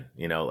shine.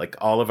 Like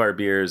all of our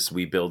beers,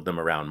 we build them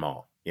around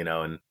malt.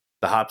 And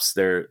the hops,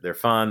 they're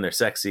fun, they're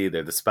sexy,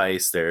 they're the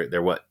spice,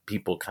 they're what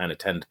people kind of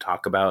tend to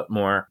talk about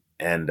more.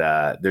 And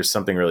there's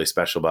something really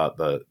special about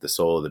the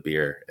soul of the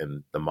beer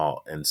and the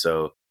malt. And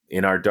so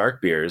in our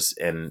dark beers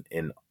and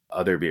in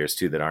other beers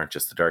too that aren't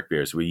just the dark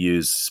beers, we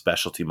use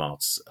specialty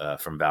malts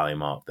from Valley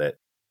Malt that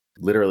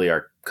literally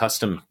are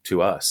custom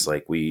to us.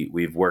 Like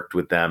we've worked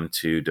with them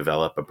to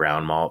develop a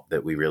brown malt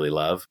that we really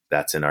love.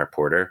 That's in our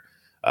porter,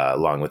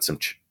 along with some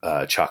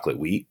chocolate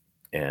wheat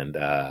and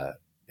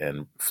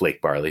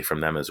flake barley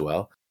from them as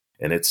well.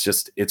 And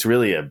it's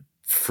really a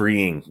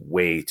freeing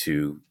way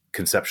to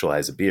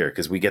conceptualize a beer,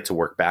 because we get to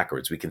work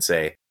backwards. We can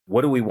say,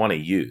 what do we want to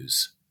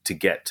use to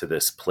get to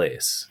this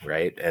place,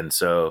 right? And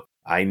so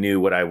I knew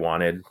what I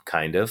wanted,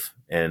 kind of,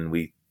 and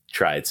we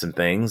tried some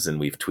things and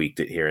we've tweaked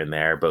it here and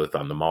there, both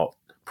on the malt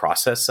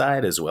process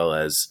side as well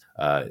as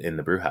in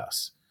the brew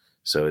house.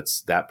 So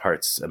that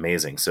part's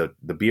amazing. So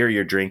the beer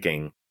you're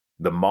drinking,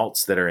 the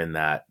malts that are in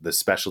that, the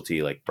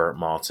specialty like burnt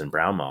malts and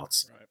brown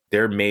malts, right,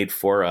 they're made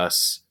for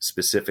us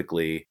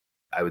specifically,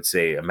 I would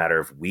say a matter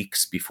of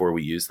weeks before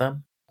we use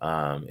them.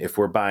 If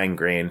we're buying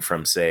grain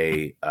from,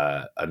 say,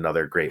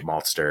 another great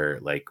maltster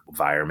like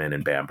Weyermann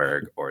in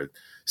Bamberg or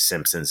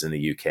Simpson's in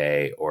the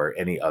UK or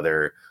any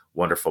other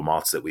wonderful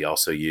malts that we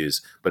also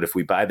use, but if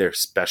we buy their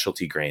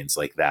specialty grains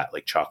like that,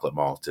 like chocolate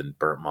malt and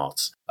burnt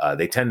malts,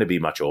 they tend to be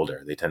much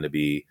older. They tend to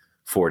be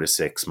 4 to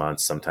 6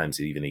 months,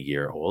 sometimes even a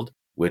year old,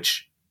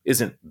 which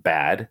isn't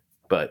bad,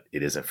 but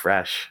it isn't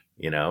fresh,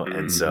 Mm-hmm.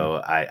 And so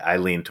I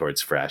lean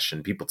towards fresh.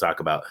 And people talk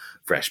about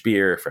fresh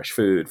beer, fresh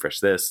food, fresh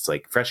this. It's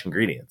like fresh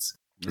ingredients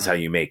is how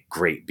you make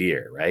great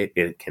beer, right?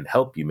 It can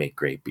help you make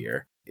great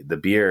beer. The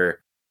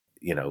beer,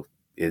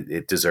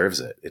 it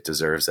deserves it. It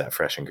deserves that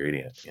fresh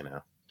ingredient,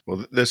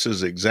 Well, this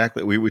is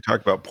exactly, we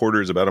talked about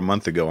porters about a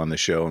month ago on the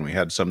show, and we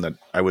had some that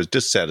I was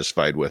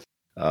dissatisfied with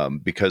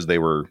because they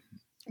were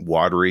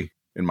watery,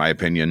 in my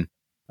opinion.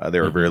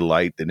 They were very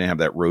light. They didn't have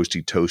that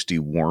roasty, toasty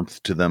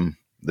warmth to them.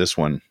 This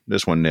one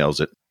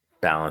nails it.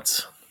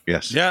 Balance.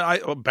 Yes. Yeah,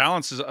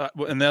 balance is,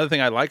 and the other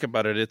thing I like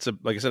about it,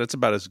 like I said, it's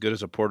about as good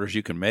as a porter as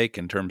you can make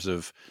in terms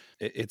of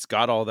it's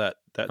got all that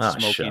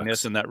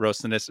smokiness and that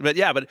roastiness.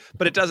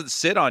 But it doesn't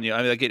sit on you. I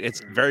mean, like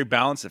it's very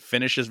balanced. It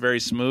finishes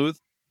very smooth.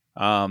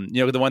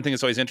 The one thing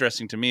that's always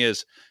interesting to me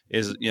is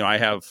I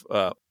have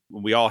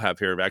we all have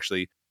here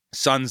actually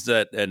sons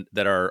that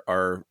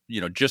are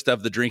just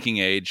of the drinking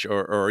age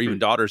or even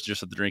daughters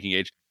just of the drinking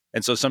age.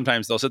 And so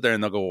sometimes they'll sit there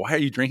and they'll go, why are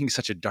you drinking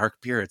such a dark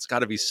beer? It's got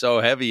to be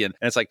so heavy. And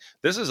it's like,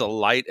 this is a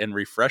light and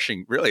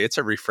refreshing, really, it's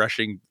a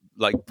refreshing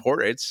like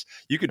porter.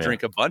 You could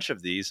drink a bunch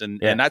of these. And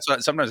that's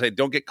what sometimes I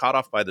don't get caught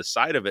off by the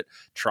side of it.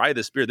 Try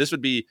this beer. This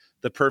would be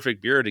the perfect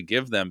beer to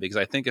give them, because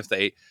I think if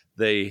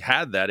they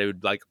had that, it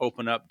would like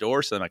open up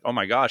doors to them, like, oh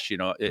my gosh,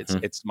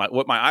 it's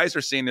what my eyes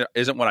are seeing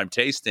isn't what I'm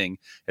tasting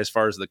as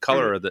far as the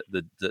color or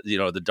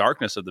the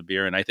darkness of the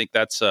beer. And I think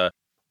that's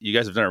you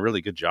guys have done a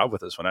really good job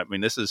with this one. I mean,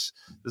 this is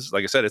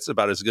like I said, it's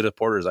about as good a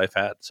porter as I've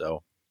had.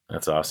 So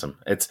that's awesome.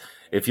 It's,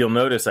 if you'll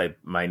notice,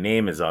 my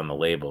name is on the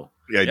label.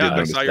 Yeah,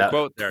 I saw your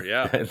quote there.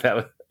 Yeah,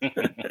 that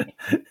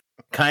was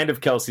kind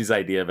of Kelsey's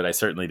idea, but I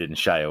certainly didn't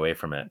shy away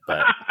from it.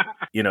 But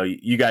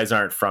you guys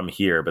aren't from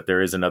here, but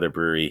there is another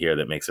brewery here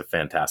that makes a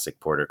fantastic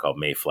porter called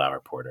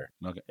Mayflower Porter.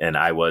 Okay. And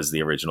I was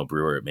the original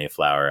brewer at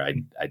Mayflower.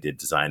 I did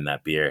design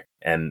that beer.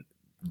 And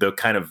the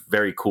kind of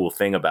very cool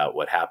thing about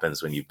what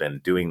happens when you've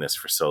been doing this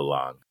for so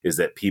long is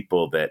that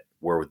people that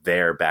were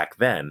there back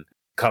then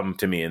come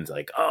to me and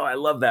like, oh, I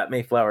love that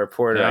Mayflower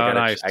Porter.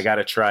 I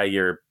gotta try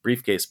your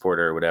briefcase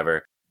porter or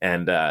whatever.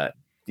 And I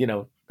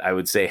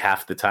would say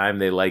half the time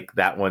they like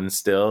that one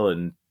still,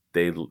 and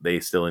they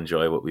still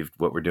enjoy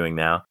what we're doing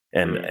now.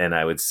 And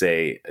I would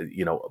say,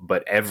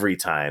 but every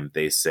time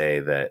they say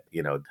that,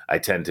 I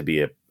tend to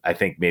be I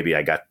think maybe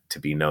I got to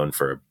be known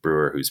for a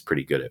brewer who's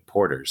pretty good at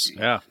porters.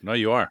 Yeah, no,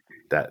 you are.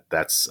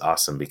 That's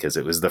awesome, because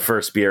it was the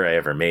first beer I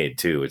ever made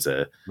too.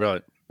 It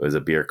was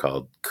a beer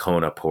called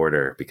Kona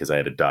Porter, because I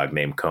had a dog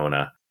named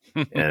Kona,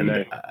 and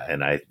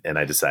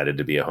I decided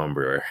to be a home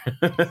brewer.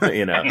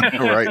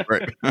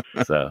 Right.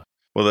 So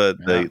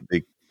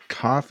the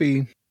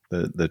coffee,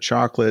 the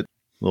chocolate,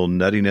 little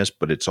nuttiness,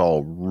 but it's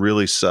all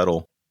really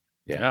subtle.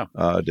 Yeah.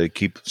 To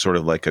keep sort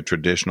of like a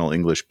traditional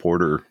English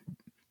porter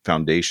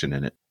foundation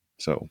in it.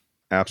 So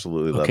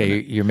absolutely love it.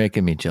 Okay, you're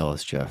making me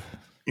jealous, Jeff.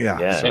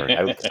 Yeah. Sorry.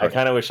 I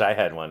kind of wish I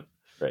had one.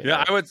 Right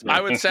yeah, now.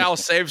 I would say I'll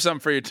save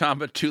some for you, Tom,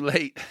 but too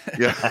late.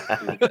 Yeah.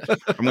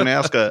 I'm going to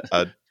ask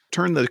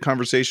turn the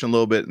conversation a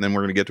little bit, and then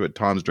we're going to get to what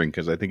Tom's drink,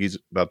 because I think he's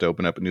about to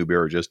open up a new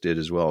beer, or just did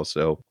as well.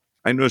 So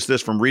I noticed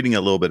this from reading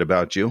a little bit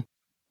about you.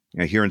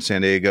 Here in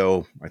San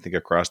Diego, I think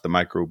across the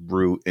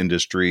microbrew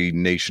industry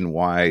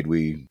nationwide,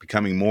 we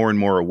becoming more and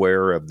more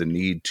aware of the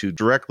need to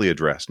directly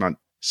address, not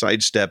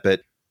sidestep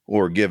it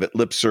or give it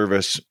lip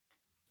service,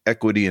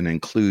 equity and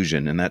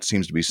inclusion. And that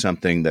seems to be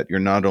something that you're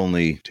not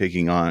only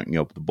taking on,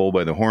 the bull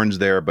by the horns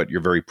there, but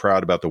you're very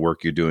proud about the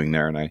work you're doing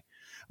there. And I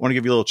want to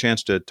give you a little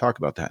chance to talk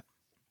about that.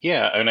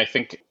 Yeah, and I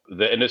think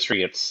the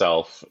industry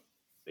itself,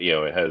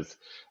 it has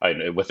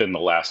within the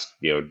last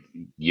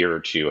year or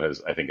two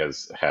has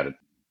had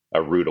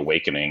a rude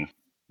awakening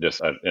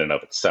just in and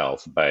of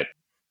itself. But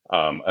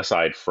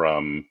aside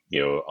from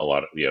a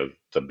lot of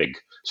the big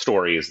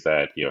stories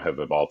that have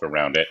evolved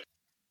around it,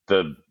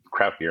 the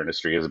craft beer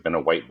industry has been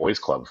a white boys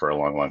club for a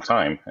long, long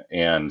time.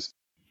 And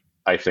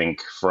I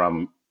think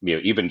from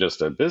even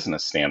just a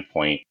business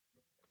standpoint,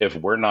 if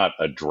we're not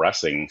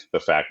addressing the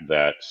fact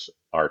that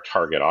our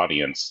target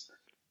audience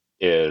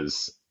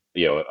is,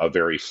 a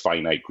very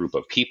finite group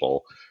of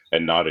people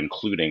and not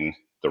including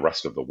the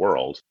rest of the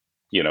world,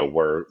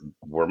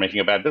 we're making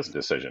a bad business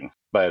decision.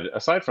 But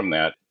aside from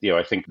that,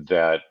 I think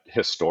that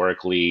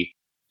historically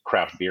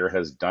craft beer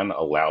has done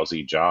a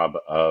lousy job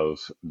of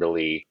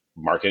really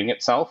marketing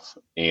itself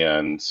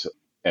and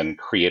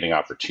creating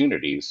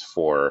opportunities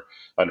for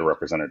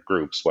underrepresented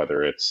groups,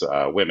 whether it's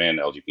women,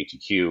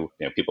 LGBTQ,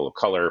 people of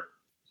color.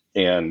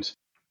 And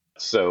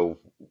so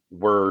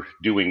we're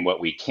doing what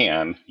we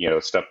can,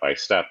 step by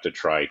step to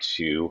try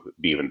to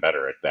be even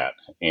better at that.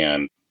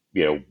 And,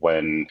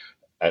 when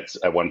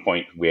at one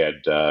point we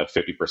had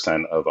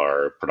 50% of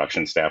our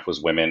production staff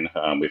was women.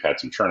 We've had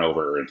some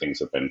turnover and things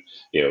have been,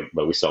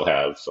 but we still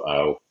have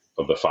of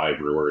the 5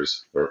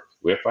 brewers, or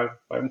we have five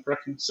in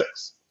production,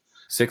 6.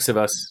 6 of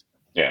us.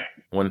 Yeah.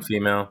 1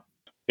 female.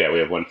 Yeah, we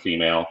have 1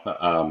 female.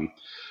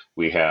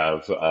 We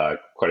have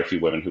quite a few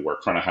women who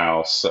work front of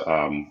house.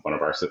 One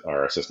of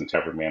our assistant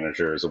tavern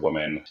manager is a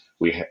woman.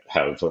 We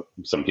have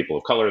some people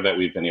of color that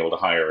we've been able to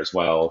hire as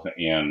well.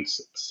 And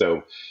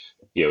so,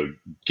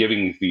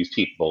 giving these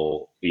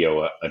people,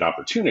 an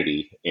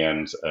opportunity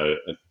and,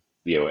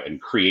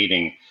 and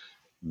creating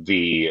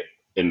the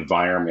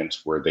environment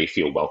where they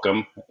feel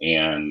welcome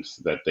and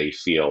that they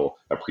feel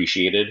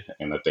appreciated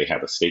and that they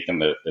have a stake in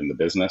the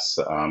business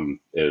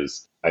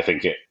is, I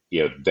think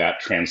that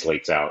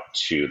translates out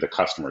to the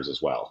customers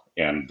as well.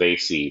 And they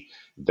see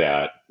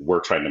that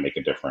we're trying to make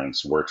a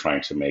difference. We're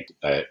trying to make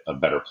a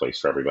better place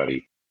for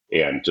everybody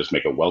and just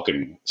make a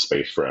welcoming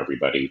space for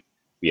everybody.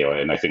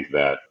 And I think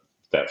that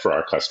for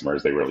our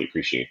customers, they really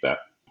appreciate that.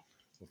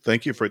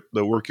 Thank you for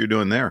the work you're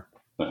doing there.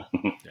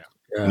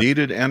 Yeah.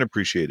 Needed and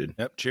appreciated.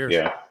 Yep. Cheers.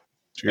 Yeah.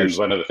 Cheers. And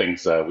one of the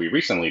things we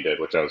recently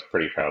did, which I was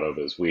pretty proud of,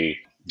 is we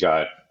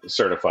got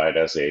certified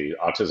as a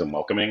autism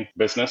welcoming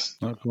business.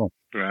 Oh, cool.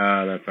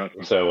 That's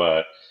awesome.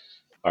 So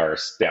our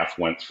staff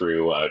went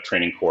through a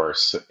training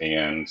course,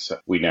 and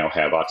we now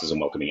have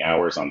autism welcoming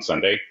hours on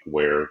Sunday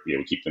where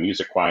we keep the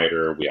music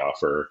quieter. We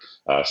offer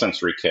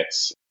sensory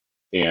kits.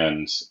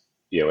 And,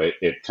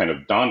 it kind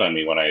of dawned on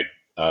me when I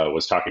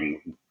was talking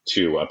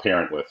to a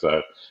parent with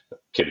a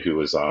kid who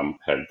was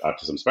had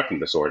autism spectrum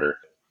disorder.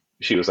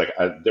 She was like,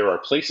 there are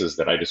places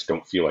that I just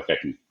don't feel like I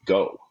can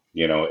go,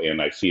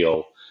 and I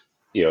feel,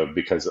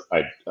 because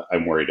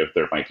I'm worried if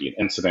there might be an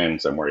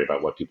incident. I'm worried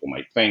about what people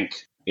might think.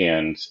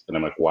 And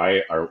I'm like,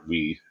 why are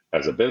we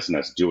as a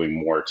business doing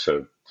more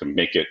to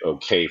make it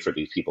okay for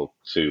these people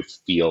to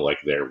feel like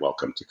they're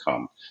welcome to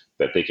come,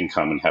 that they can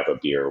come and have a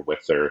beer with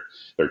their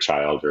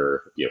child,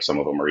 or, some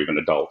of them are even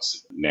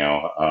adults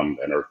now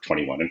and are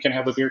 21 and can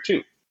have a beer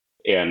too.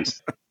 And,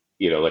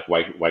 like,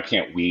 why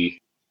can't we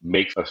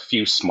make a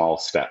few small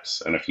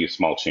steps and a few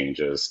small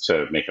changes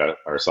to make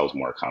ourselves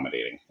more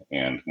accommodating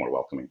and more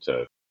welcoming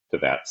to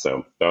that.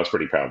 So I was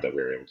pretty proud that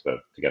we were able to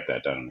get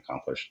that done and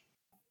accomplished.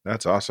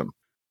 That's awesome.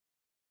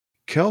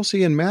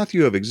 Kelsey and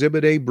Matthew of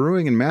Exhibit A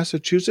Brewing in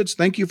Massachusetts,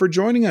 thank you for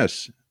joining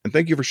us. And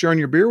thank you for sharing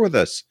your beer with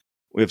us.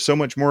 We have so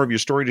much more of your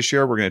story to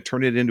share. We're going to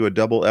turn it into a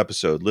double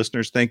episode.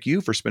 Listeners, thank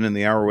you for spending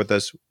the hour with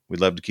us.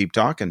 We'd love to keep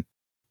talking.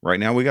 Right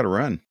now, we got to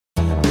run.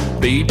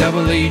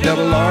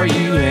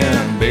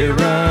 B-double-E-double-R-U-N, beer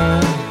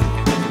run.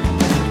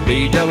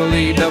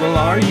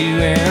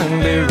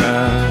 B-double-E-double-R-U-N, beer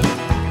run.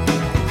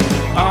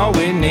 All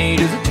we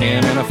need is a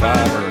 10 and a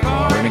 5, or a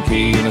car and a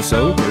key and a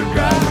sober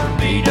driver.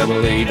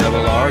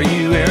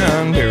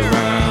 B-double-E-double-R-U-N, beer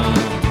run.